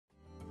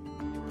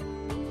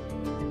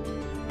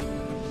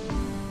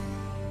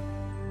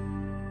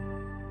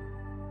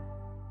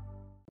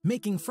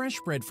Making fresh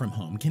bread from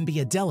home can be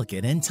a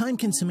delicate and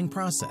time-consuming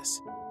process.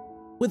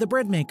 With a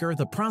bread maker,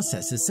 the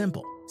process is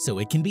simple, so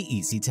it can be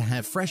easy to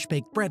have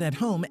fresh-baked bread at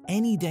home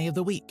any day of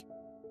the week.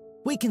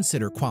 We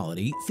consider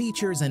quality,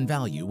 features, and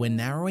value when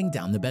narrowing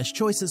down the best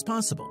choices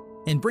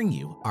possible and bring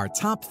you our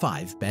top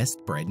 5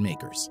 best bread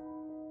makers.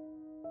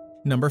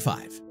 Number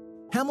 5.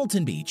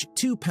 Hamilton Beach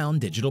 2-Pound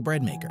Digital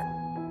Bread Maker.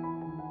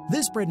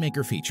 This bread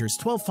maker features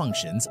 12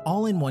 functions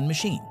all in one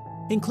machine,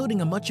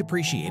 including a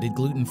much-appreciated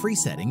gluten-free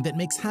setting that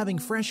makes having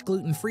fresh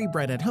gluten-free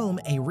bread at home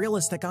a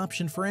realistic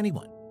option for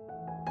anyone.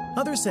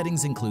 Other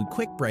settings include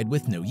quick bread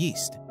with no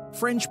yeast,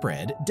 French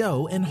bread,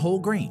 dough, and whole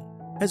grain,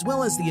 as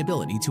well as the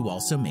ability to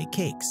also make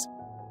cakes.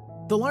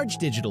 The large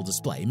digital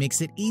display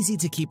makes it easy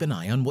to keep an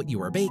eye on what you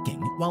are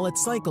baking, while it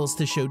cycles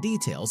to show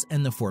details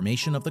and the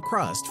formation of the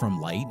crust from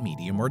light,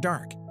 medium, or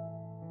dark.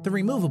 The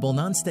removable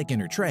non-stick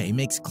inner tray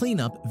makes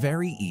cleanup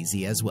very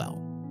easy as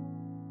well.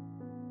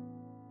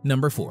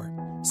 Number 4.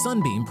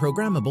 Sunbeam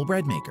Programmable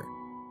Bread Maker.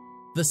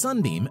 The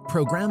Sunbeam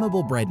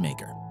Programmable Bread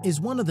Maker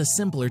is one of the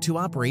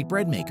simpler-to-operate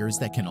bread makers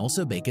that can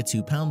also bake a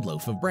 2-pound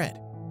loaf of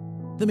bread.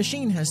 The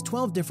machine has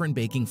 12 different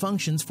baking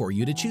functions for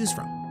you to choose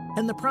from,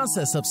 and the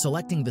process of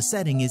selecting the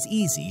setting is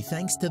easy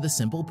thanks to the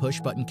simple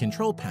push-button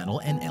control panel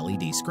and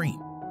LED screen.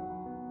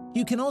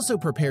 You can also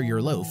prepare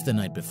your loaf the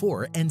night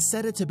before and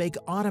set it to bake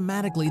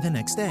automatically the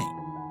next day.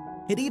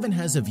 It even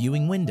has a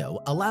viewing window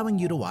allowing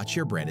you to watch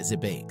your bread as it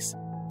bakes.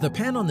 The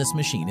pan on this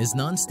machine is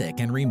non-stick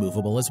and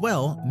removable as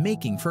well,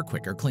 making for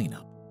quicker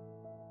cleanup.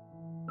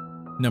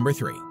 Number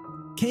 3.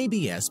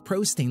 KBS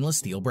Pro Stainless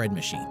Steel Bread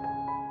Machine.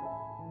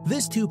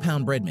 This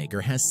 2-pound bread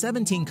maker has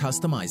 17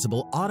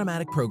 customizable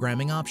automatic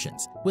programming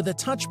options with a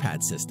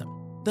touchpad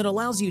system that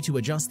allows you to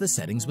adjust the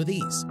settings with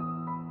ease.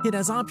 It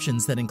has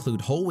options that include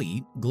whole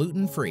wheat,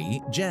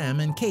 gluten-free, jam,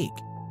 and cake,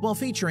 while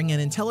featuring an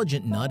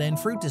intelligent nut and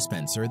fruit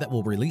dispenser that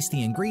will release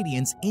the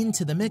ingredients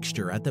into the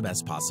mixture at the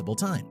best possible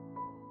time,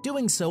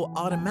 doing so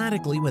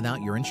automatically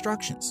without your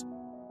instructions.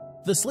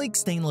 The sleek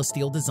stainless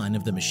steel design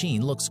of the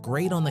machine looks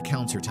great on the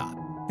countertop,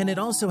 and it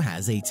also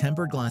has a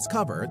tempered glass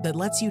cover that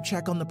lets you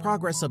check on the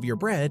progress of your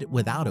bread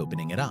without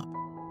opening it up.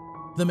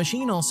 The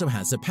machine also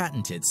has a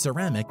patented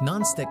ceramic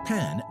non-stick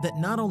pan that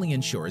not only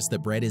ensures the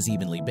bread is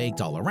evenly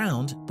baked all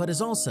around, but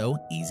is also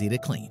easy to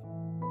clean.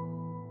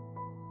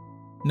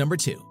 Number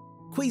 2.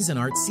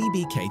 Cuisinart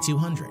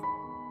CBK-200.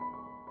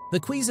 The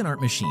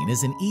Cuisinart machine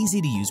is an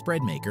easy-to-use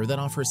bread maker that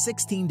offers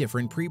 16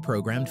 different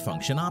pre-programmed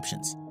function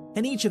options,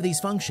 and each of these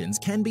functions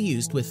can be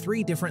used with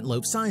 3 different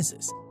loaf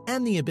sizes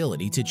and the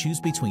ability to choose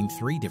between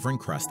 3 different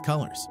crust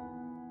colors.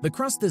 The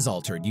crust is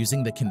altered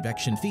using the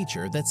convection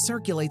feature that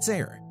circulates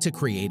air to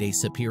create a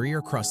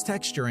superior crust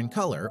texture and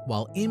color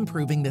while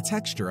improving the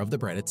texture of the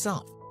bread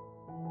itself.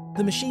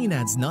 The machine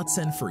adds nuts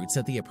and fruits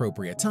at the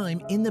appropriate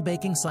time in the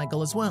baking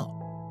cycle as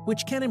well,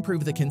 which can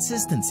improve the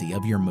consistency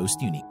of your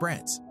most unique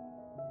breads.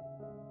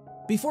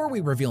 Before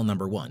we reveal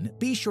number 1,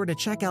 be sure to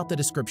check out the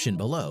description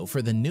below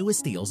for the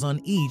newest deals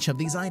on each of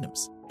these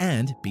items,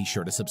 and be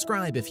sure to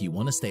subscribe if you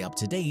want to stay up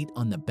to date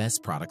on the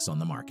best products on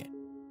the market.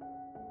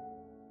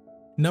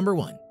 Number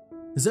 1.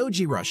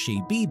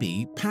 Zojirushi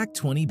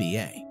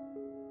BB-PAC20BA.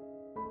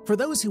 For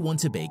those who want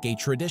to bake a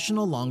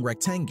traditional long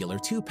rectangular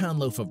 2-pound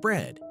loaf of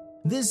bread,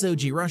 this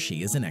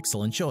Zojirushi is an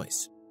excellent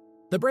choice.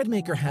 The bread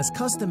maker has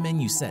custom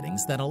menu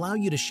settings that allow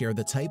you to share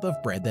the type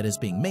of bread that is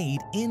being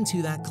made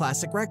into that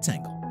classic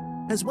rectangle,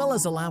 as well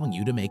as allowing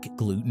you to make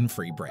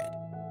gluten-free bread.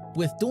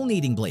 With dual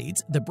kneading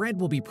blades, the bread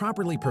will be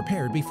properly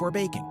prepared before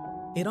baking.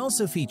 It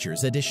also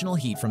features additional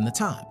heat from the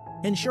top,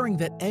 ensuring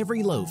that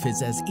every loaf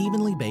is as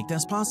evenly baked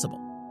as possible.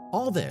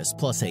 All this,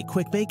 plus a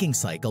quick baking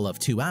cycle of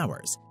 2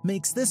 hours,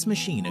 makes this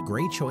machine a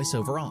great choice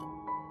overall.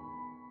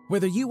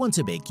 Whether you want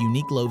to bake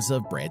unique loaves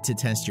of bread to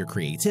test your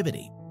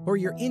creativity, or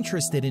you're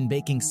interested in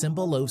baking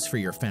simple loaves for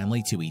your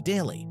family to eat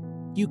daily,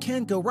 you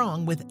can't go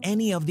wrong with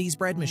any of these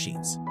bread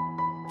machines.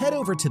 Head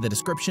over to the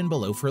description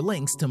below for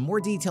links to more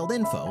detailed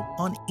info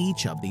on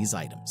each of these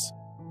items.